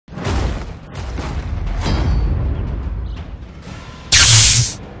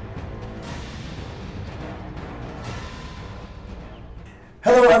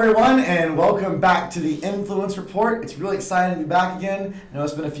everyone, and welcome back to the Influence Report. It's really exciting to be back again. I know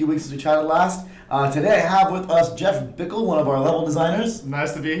it's been a few weeks since we chatted last. Today I have with us Jeff Bickle, one of our level designers.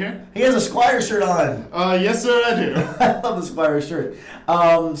 Nice to be here. He has a Squire shirt on. Yes, sir, I do. I love the Squire shirt.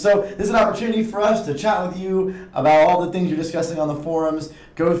 So this is an opportunity for us to chat with you about all the things you're discussing on the forums,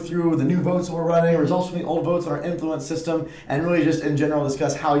 go through the new votes that we're running, results from the old votes on our influence system, and really just in general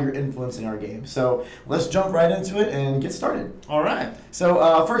discuss how you're influencing our game. So let's jump right into it and get started. All right.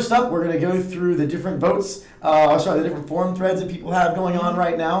 So first up, we're going to go through the different votes, the different forum threads that people have going on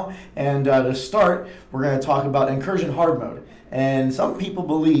right now. And to start, we're going to talk about Incursion hard mode. And some people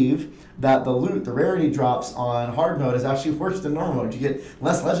believe that the loot, the rarity drops on hard mode is actually worse than normal mode. You get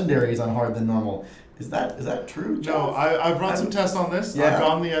less legendaries on hard than normal. Is that true, Jeff? No, I've run some tests on this. Yeah. I've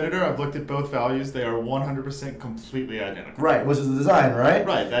gone the editor. I've looked at both values. They are 100% completely identical. Right, which is the design, right?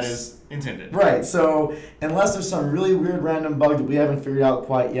 Right, that is intended. Right, so unless there's some really weird random bug that we haven't figured out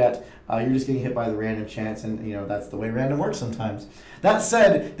quite yet, you're just getting hit by the random chance, and that's the way random works sometimes. That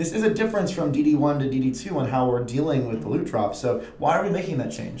said, this is a difference from DD1 to DD2 on how we're dealing with the loot drop, so why are we making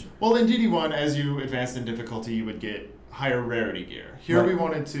that change? Well, in DD1, as you advanced in difficulty, you would get higher rarity gear. Here right. We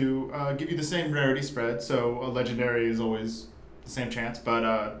wanted to give you the same rarity spread, so a legendary is always the same chance,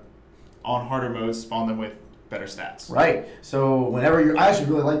 but on harder modes, spawn them with better stats. Right. So whenever I actually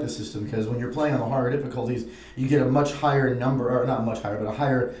really like this system because when you're playing on the harder difficulties, you get a much higher number, or not much higher, but a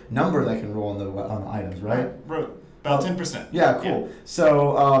higher number that can roll on the items, right? About 10%. Yeah, cool. Yeah.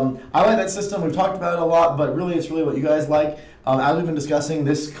 So I like that system. We've talked about it a lot, but really it's really what you guys like. As we've been discussing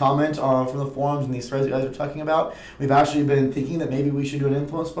this comment from the forums and these threads you guys are talking about, we've actually been thinking that maybe we should do an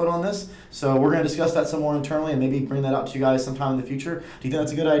influence vote on this. So we're going to discuss that some more internally and maybe bring that out to you guys sometime in the future. Do you think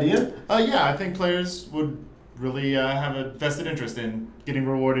that's a good idea? Yeah, I think players would really have a vested interest in getting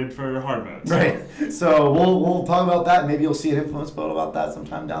rewarded for hard mode. So. Right. So we'll talk about that. Maybe you'll see an influence vote about that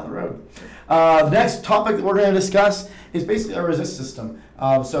sometime down the road. The next topic that we're going to discuss is basically a resist system.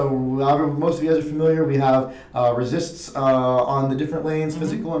 So most of you guys are familiar. We have resists on the different lanes,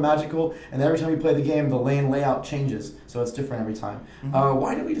 physical and magical, and every time you play the game, the lane layout changes. So it's different every time.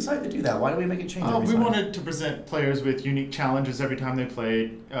 Why did we decide to do that? Why did we make it change every time? We wanted to present players with unique challenges every time they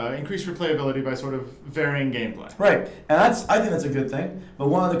played, increase replayability by sort of varying gameplay. Right, and I think that's a good thing. But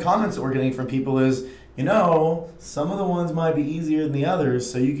one of the comments that we're getting from people is, some of the ones might be easier than the others,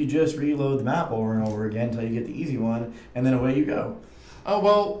 so you could just reload the map over and over again until you get the easy one, and then away you go.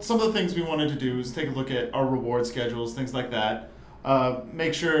 Well, some of the things we wanted to do is take a look at our reward schedules, things like that.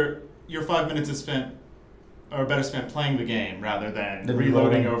 Make sure your 5 minutes is spent, or better spent playing the game rather than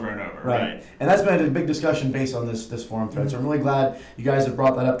reloading over and over. Right. And that's been a big discussion based on this forum thread. So I'm really glad you guys have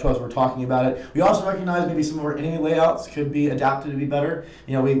brought that up to us. We're talking about it. We also recognize maybe some of our enemy layouts could be adapted to be better.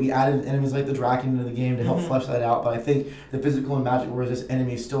 We added enemies like the Draken into the game to help flesh that out. But I think the physical and magical resist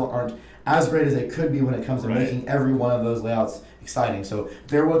enemies still aren't as great as they could be when it comes to making every one of those layouts exciting. So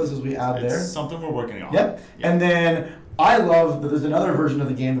bear with us as we add there. It's something we're working on. Yep. And then I love that there's another version of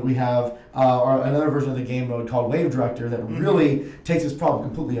the game that we have, or another version of the game mode called Wave Director that really takes this problem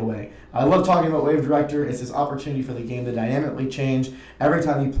completely away. I love talking about Wave Director. It's this opportunity for the game to dynamically change every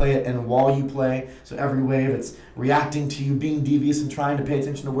time you play it and while you play. So every wave, it's reacting to you being devious and trying to pay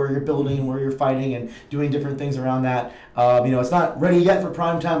attention to where you're building, where you're fighting, and doing different things around that. It's not ready yet for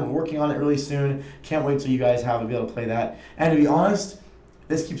prime time. We're working on it really soon. Can't wait till you guys have to be able to play that. And to be honest,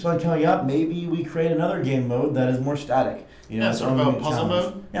 this keeps on coming up. Maybe we create another game mode that is more static. Sort of a puzzle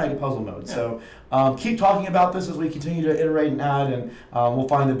mode? Yeah, like a puzzle mode. Yeah. So keep talking about this as we continue to iterate and add, and we'll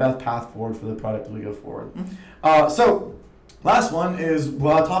find the best path forward for the product as we go forward. So last one is a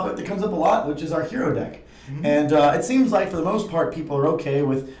topic that comes up a lot, which is our hero deck. And it seems like for the most part people are okay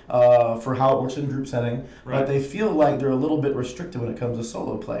with for how it works in group setting, but they feel like they're a little bit restricted when it comes to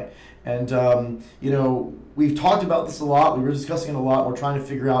solo play. And we've talked about this a lot. We were discussing it a lot. We're trying to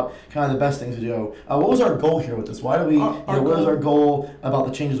figure out kind of the best things to do. What was our goal here with this? Why do we? What is our goal about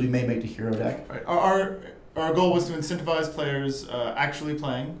the changes we may make to hero deck? Right. Our goal was to incentivize players actually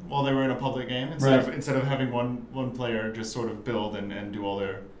playing while they were in a public game instead of having one player just sort of build and do all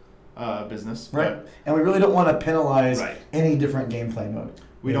their business. Right. And we really don't want to penalize any different gameplay mode.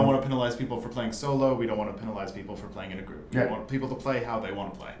 We don't want to penalize people for playing solo. We don't want to penalize people for playing in a group. We want people to play how they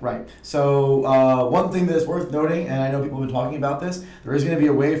want to play. Right. So one thing that is worth noting, and I know people have been talking about this, there is going to be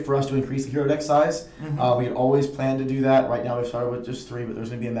a way for us to increase the hero deck size. We had always planned to do that. Right now we've started with just 3, but there's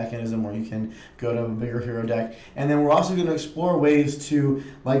going to be a mechanism where you can go to a bigger hero deck. And then we're also going to explore ways to,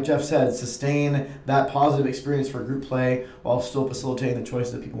 like Jeff said, sustain that positive experience for group play while still facilitating the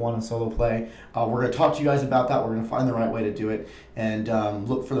choices that people want in solo play. We're going to talk to you guys about that. We're going to find the right way to do it. And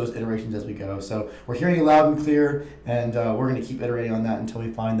look for those iterations as we go. So we're hearing you loud and clear, and we're going to keep iterating on that until we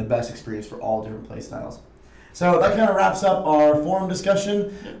find the best experience for all different play styles. So that kind of wraps up our forum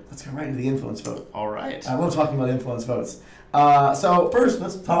discussion. Let's go right into the influence vote. All right. I love talking about influence votes. So first,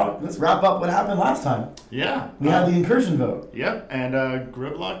 let's wrap up what happened last time. Yeah. We had the incursion vote. Yep, and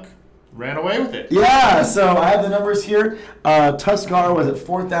Griblock ran away with it. Yeah, so I have the numbers here. Tuskar was at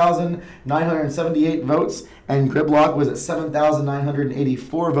 4,978 votes, and Griblock was at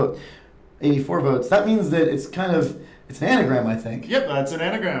 7,984 votes. That means that it's an anagram, I think. Yep, that's an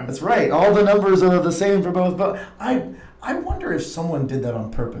anagram. That's right. All the numbers are the same for both. But I wonder if someone did that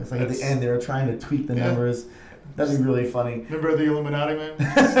on purpose. Like at the end, they were trying to tweak the numbers. That'd be really funny. Remember the Illuminati meme?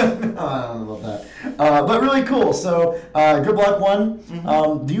 I don't know about that. But really cool. So Griblock won.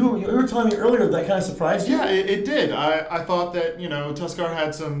 Mm-hmm. You were telling me earlier that kind of surprised you? Yeah, it did. I thought that, Tuskar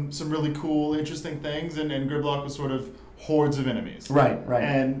had some really cool, interesting things, and Griblock was sort of hordes of enemies. Right.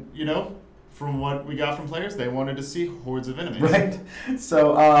 And, from what we got from players, they wanted to see hordes of enemies. Right.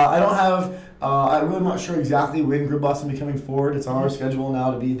 So I'm really not sure exactly when Griblock's going to be coming forward. It's on our schedule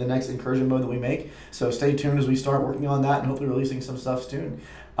now to be the next incursion mode that we make. So stay tuned as we start working on that and hopefully releasing some stuff soon.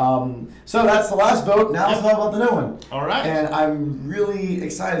 So that's the last vote. Now let's talk about the new one. All right. And I'm really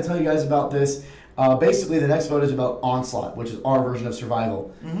excited to tell you guys about this. Basically, the next vote is about Onslaught, which is our version of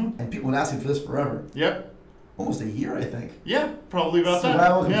Survival. Mm-hmm. And people have been asking for this forever. Yep. Almost a year, I think. Yeah, probably about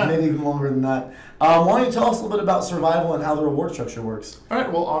Survival, that. Maybe even longer than that. Why don't you tell us a little bit about Survival and how the reward structure works? All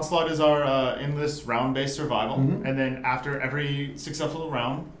right, well, Onslaught is our endless round-based survival. Mm-hmm. And then after every successful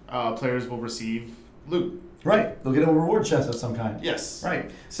round, players will receive loot. Right. They'll get a reward chest of some kind. Yes. Right.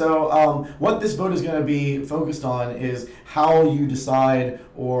 So what this vote is going to be focused on is how you decide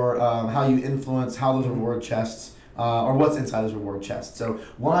or how you influence how those reward chests or what's inside those reward chests. So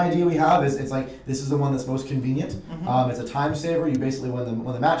one idea we have is it's like this is the one that's most convenient. Mm-hmm. It's a time saver. You basically when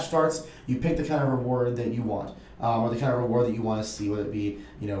the match starts, you pick the kind of reward that you want, or the kind of reward that you want to see, whether it be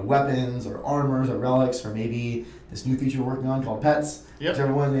weapons or armors or relics or maybe this new feature we're working on called pets. Yep. Which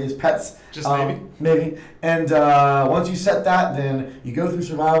everyone is pets. Just maybe. Maybe. And once you set that, then you go through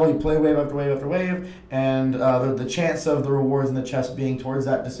survival, you play wave after wave after wave, and the chance of the rewards in the chest being towards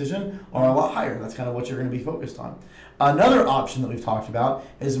that decision are a lot higher. That's kind of what you're going to be focused on. Another option that we've talked about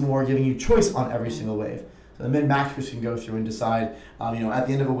is more giving you choice on every single wave. So the min-maxers can go through and decide, at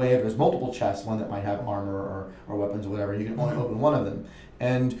the end of a wave, there's multiple chests, one that might have armor or weapons or whatever. You can only open one of them.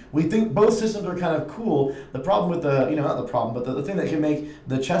 And we think both systems are kind of cool. The problem with not the problem, but the thing that can make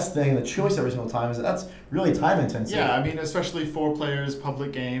the chess thing the choice every single time is that's really time intensive. Yeah, I mean, especially 4 players,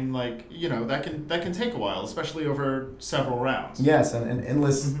 public game, that can take a while, especially over several rounds. Yes, and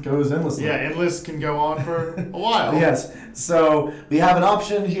endless goes endlessly. Yeah, endless can go on for a while. Yes, so we have an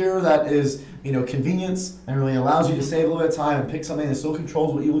option here that is convenience and really allows you to save a little bit of time and pick something that still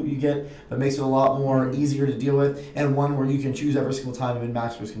controls what you get, but makes it a lot more easier to deal with, and one where you can choose every single time and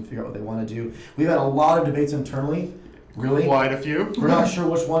masters can figure out what they want to do. We've had a lot of debates internally. Really? Quite a few. We're not sure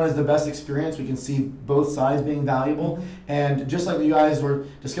which one is the best experience. We can see both sides being valuable. And just like you guys were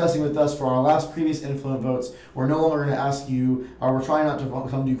discussing with us for our last previous influence votes, we're no longer going to ask you, or we're trying not to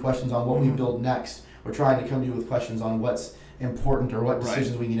come to you questions on what we build next. We're trying to come to you with questions on what's important or what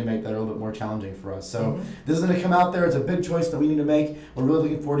decisions we need to make that are a little bit more challenging for us. So this is going to come out there. It's a big choice that we need to make. We're really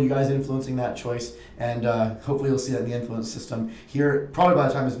looking forward to you guys influencing that choice. And hopefully you'll see that in the influence system here probably by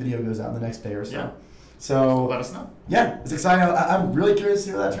the time this video goes out in the next day or so. Yeah. So let us know. Yeah, it's exciting. I'm really curious to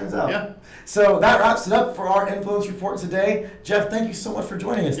see where that turns out. Yeah. So that wraps it up for our influence report today. Jeff, thank you so much for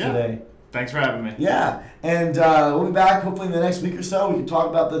joining us today. Thanks for having me. Yeah, and we'll be back hopefully in the next week or so. We can talk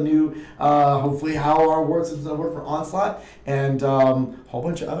about the new, hopefully how our award systems work for Onslaught, and a whole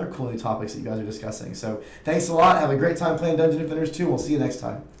bunch of other cool new topics that you guys are discussing. So thanks a lot. Have a great time playing Dungeon Defenders 2. We'll see you next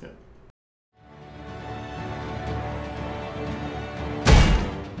time. Yeah.